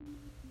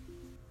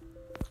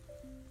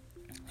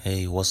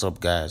Hey, what's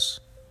up, guys?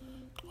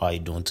 How are you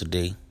doing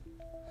today?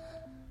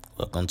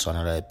 Welcome to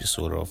another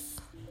episode of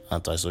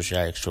Antisocial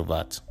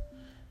Extrovert.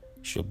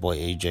 It's your boy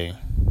AJ.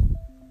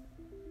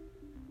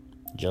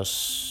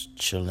 Just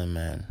chilling,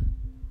 man.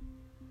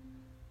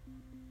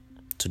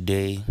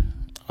 Today,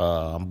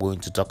 I'm going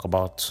to talk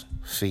about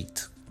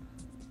faith,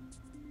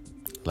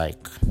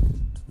 like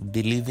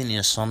believing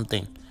in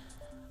something,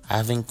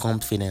 having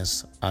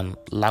confidence, and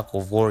lack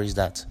of worries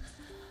that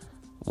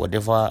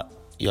whatever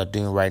you're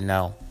doing right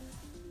now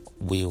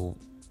will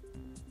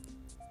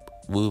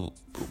will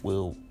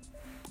will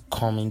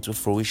come into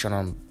fruition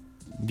and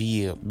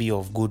be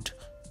of good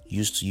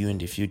use to you in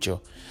the future,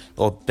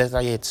 or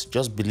better yet,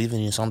 just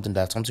believing in something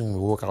that something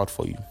will work out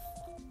for you.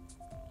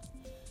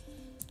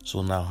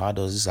 So now, how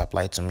does this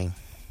apply to me?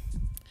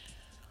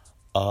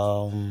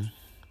 I've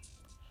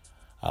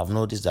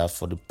noticed that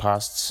for the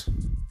past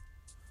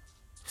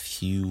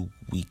few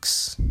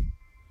weeks,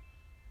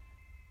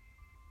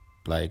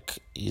 like,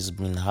 it's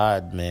been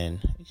hard, man.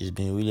 It's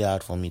been really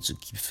hard for me to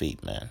keep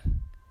faith, man.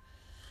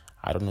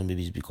 I don't know,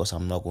 maybe it's because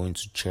I'm not going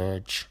to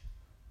church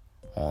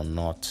or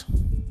not,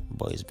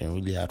 but it's been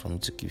really hard for me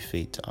to keep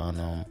faith.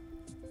 And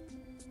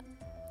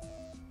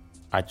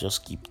I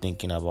just keep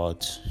thinking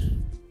about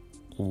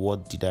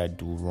what did I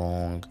do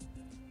wrong.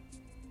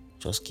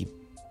 Just keep,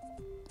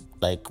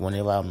 like,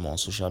 whenever I'm on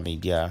social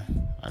media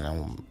and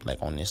I'm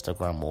like on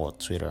Instagram or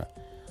Twitter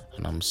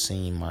and I'm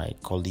seeing my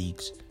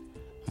colleagues,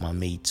 my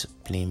mates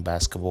playing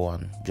basketball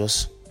and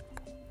just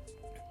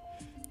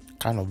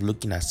kind of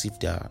looking as if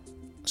they're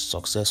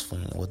successful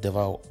in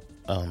whatever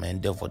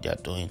endeavor they're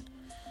doing,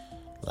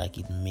 like,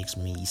 it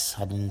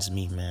saddens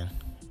me, man.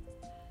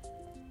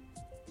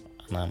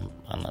 And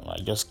I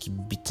just keep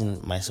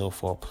beating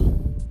myself up.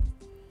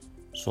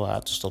 So I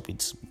had to stop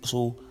it.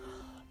 So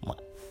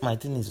my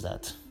thing is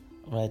that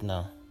right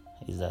now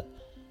is that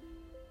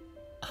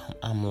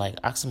I'm like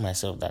asking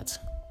myself that,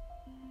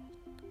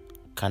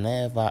 can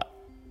I ever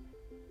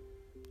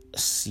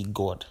see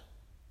God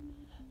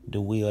the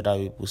way other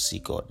people see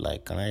God?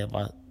 Like, can I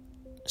ever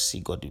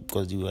see God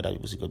because the way other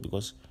people see God?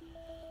 Because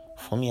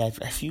for me, I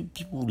feel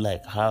people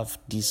like have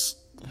this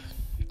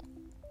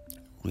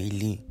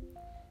really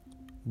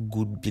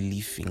good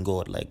belief in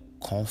God, like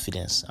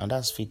confidence, and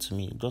that's faith to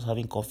me. Just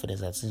having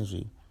confidence that things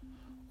will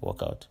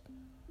work out.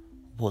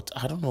 But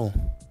I don't know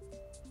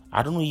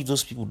if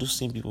those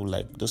same people,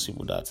 like those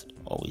people that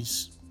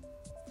always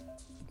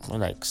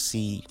like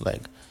see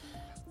like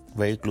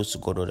very close to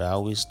God, or that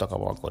always talk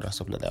about God and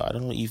stuff like that, I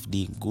don't know if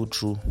they go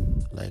through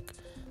like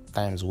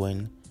times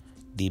when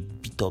they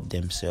beat up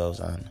themselves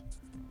and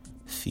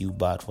feel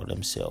bad for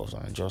themselves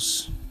and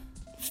just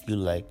feel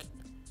like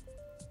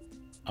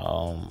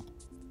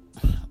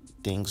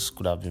things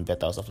could have been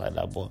better or stuff like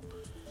that. But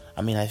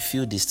I mean, I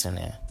feel this thing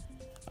here,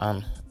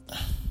 and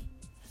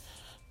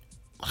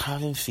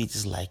having faith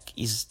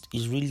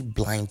is really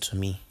blind to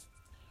me.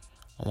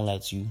 I won't lie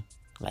to you,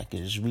 like,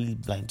 it is really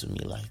blind to me.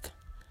 Like,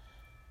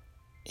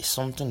 it's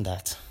something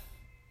that,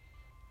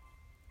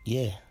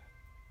 yeah,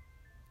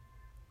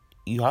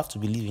 you have to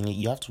believe in it.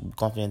 You have to be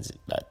confident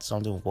that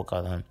something will work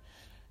out, and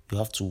you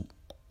have to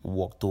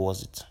work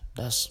towards it.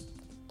 That's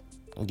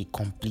the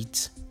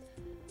complete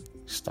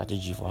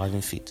strategy for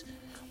having faith.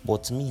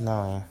 But to me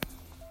now,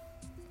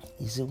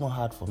 it's even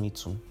hard for me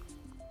to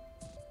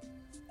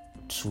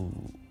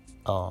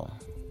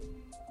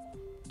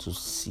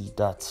see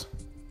that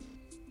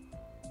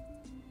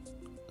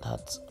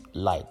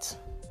light,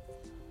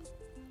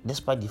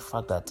 despite the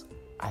fact that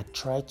I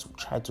try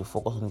to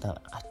focus on it, and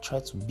I try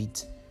to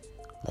beat,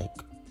 like,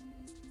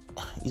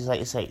 it's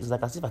like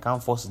as if I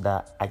can't force it,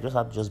 that I just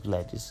have to just be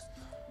like this.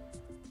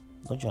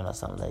 Don't you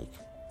understand? Like,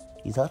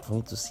 it's hard for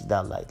me to see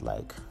that light,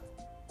 like,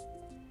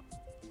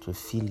 to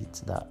feel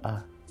it,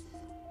 that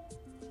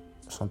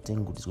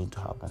something good is going to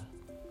happen.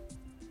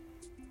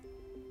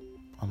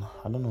 And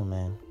I don't know,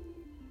 man.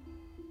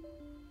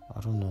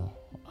 I don't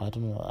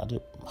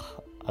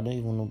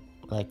even know,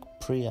 like,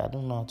 pray. I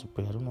don't know how to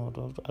pray. I don't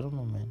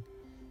know, man.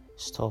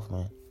 It's tough,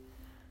 man.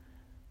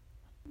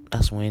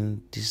 That's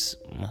when this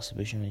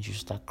masturbation issue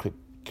start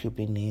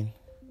creeping in,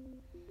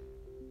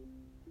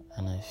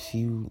 and I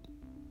feel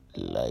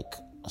like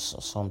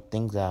some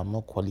things that I'm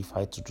not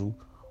qualified to do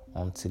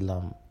until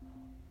I'm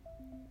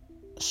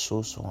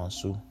so and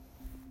so.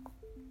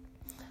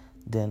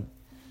 Then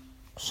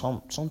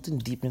something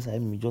deep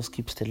inside me just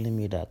keeps telling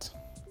me that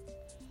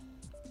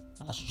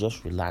I should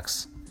just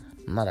relax.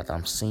 Now that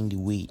I'm seeing the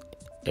way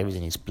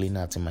everything is playing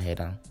out in my head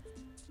and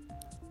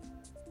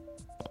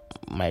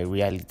my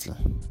reality,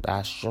 that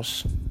I should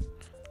just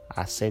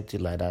accept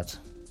it like that,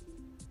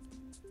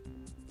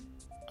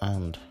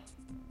 and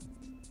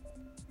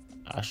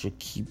I should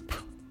keep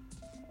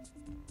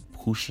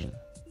pushing,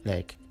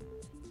 like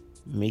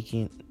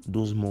making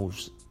those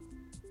moves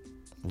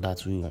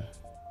that will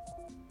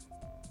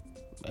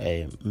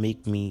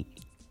make me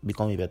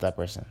become a better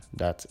person.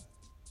 That,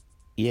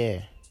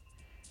 yeah,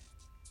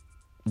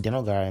 they're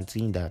not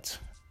guaranteeing that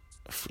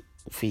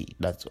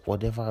that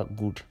whatever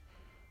good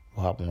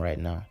will happen right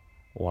now,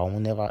 or I will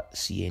never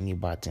see any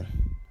bad thing,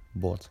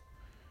 but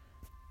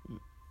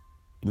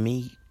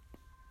me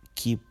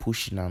keep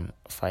pushing and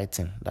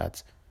fighting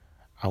that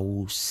I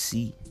will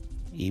see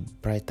a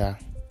brighter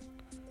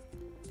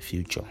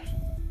future.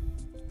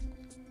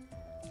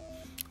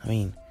 I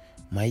mean,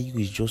 my ego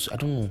is just, I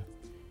don't know.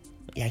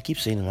 Yeah, I keep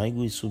saying my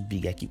ego is so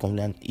big. I keep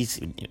complaining. It's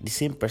the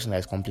same person that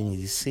is complaining,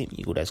 is the same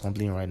ego that is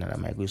complaining right now that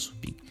my ego is so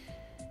big.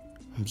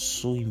 I'm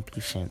so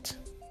impatient.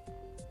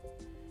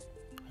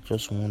 I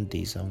just want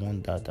this, I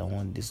want that, I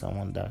want this, I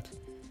want that.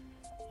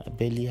 I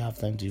barely have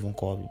time to even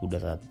call people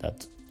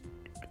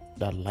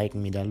that like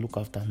me, that look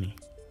after me.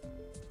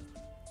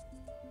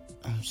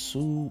 I'm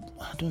so,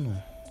 I don't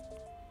know.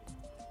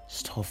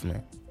 It's tough,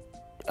 man.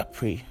 I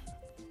pray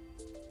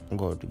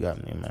God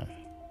got me, man.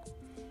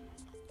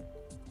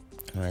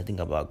 When I think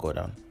about God,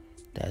 and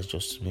that's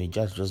just me,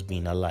 just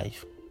being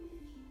alive,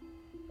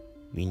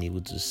 being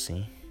able to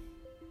sing,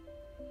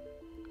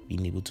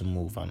 being able to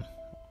move and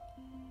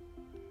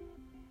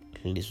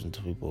listen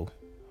to people,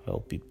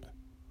 help people.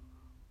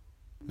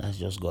 That's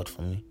just God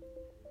for me.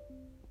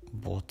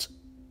 But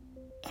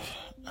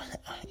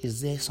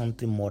is there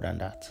something more than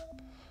that?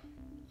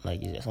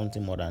 Like, is there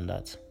something more than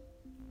that?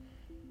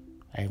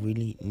 I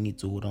really need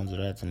to hold on to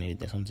that, and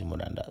there's something more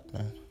than that,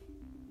 man.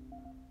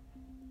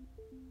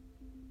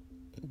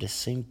 The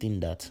same thing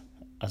that,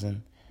 as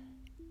in,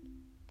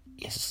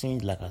 it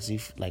seems like as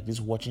if, like this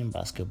watching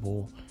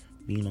basketball,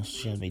 being on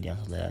social media and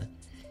stuff like that,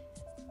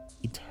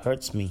 it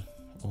hurts me,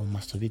 or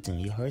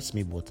masturbating, it hurts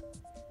me, but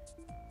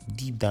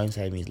deep down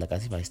inside me, it's like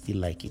as if I still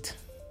like it.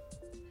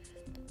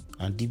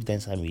 And deep down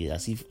inside me, it's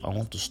as if I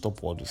want to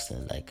stop all these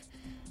things. Like,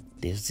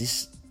 there's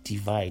this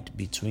divide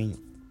between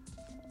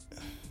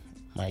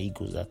my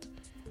egos that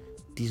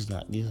this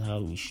is how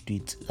we should do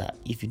it. That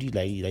if you do it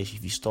like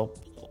if you stop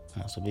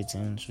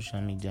masturbating,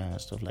 social media and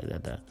stuff like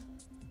that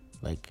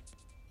like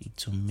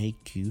it will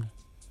make you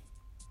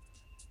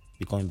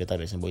become a better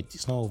person. But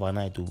it's not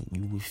overnight.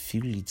 You will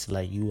feel it,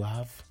 like you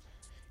have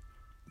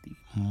the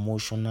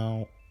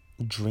emotional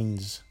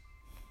drains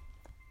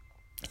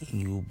in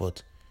you,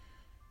 but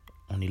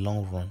on the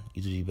long run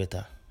it will be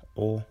better.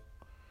 Or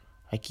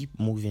I keep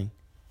moving,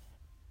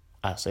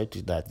 accept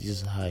it that this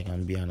is how I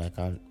can be, and I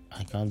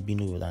can't be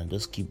no better, and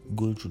just keep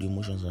going through the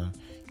emotions and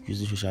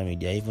using social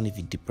media, even if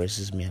it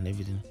depresses me and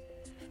everything.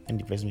 When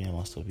it depresses me, I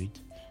masturbate,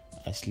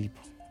 I sleep.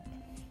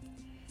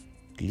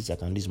 At least I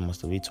can just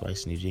masturbate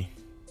twice in a day.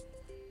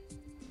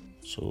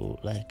 So,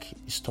 like,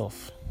 it's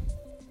tough.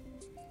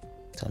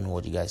 Tell me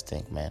what you guys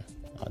think, man.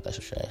 I'm that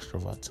social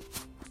extrovert.